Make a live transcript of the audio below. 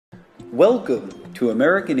Welcome to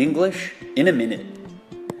American English in a Minute.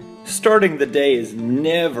 Starting the day is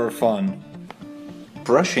never fun.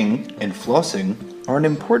 Brushing and flossing are an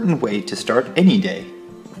important way to start any day.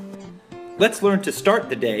 Let's learn to start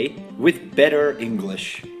the day with better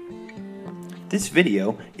English. This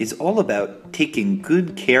video is all about taking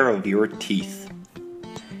good care of your teeth.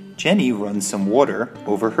 Jenny runs some water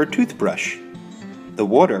over her toothbrush. The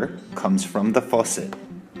water comes from the faucet.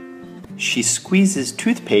 She squeezes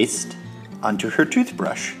toothpaste onto her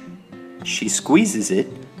toothbrush. She squeezes it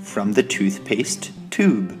from the toothpaste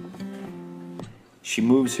tube. She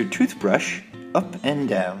moves her toothbrush up and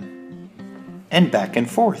down, and back and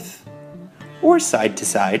forth, or side to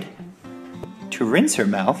side. To rinse her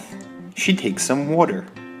mouth, she takes some water,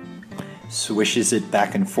 swishes it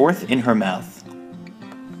back and forth in her mouth,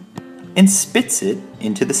 and spits it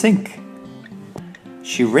into the sink.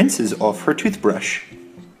 She rinses off her toothbrush.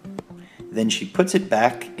 Then she puts it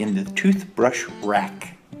back in the toothbrush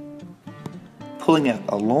rack, pulling out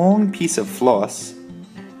a long piece of floss,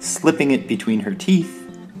 slipping it between her teeth,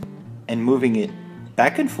 and moving it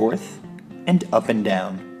back and forth and up and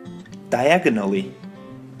down, diagonally.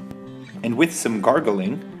 And with some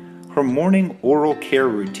gargling, her morning oral care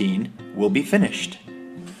routine will be finished.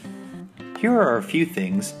 Here are a few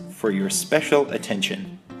things for your special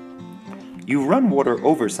attention. You run water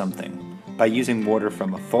over something by using water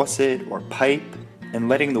from a faucet or pipe and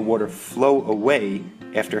letting the water flow away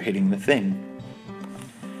after hitting the thing.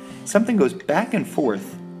 Something goes back and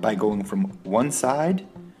forth by going from one side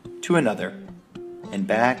to another, and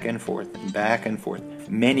back and forth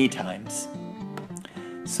many times.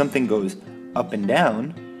 Something goes up and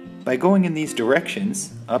down by going in these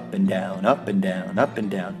directions, up and down, up and down, up and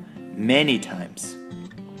down, many times.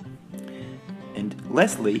 And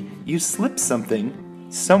lastly, you slip something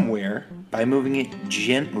somewhere by moving it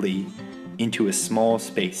gently into a small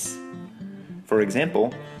space. For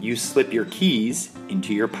example, you slip your keys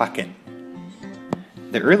into your pocket.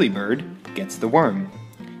 The early bird gets the worm.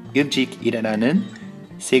 일찍 일어나는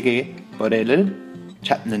새의 머리를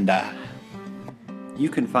잡는다. You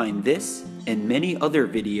can find this and many other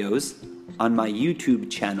videos on my YouTube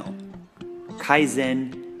channel,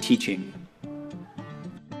 Kaizen Teaching.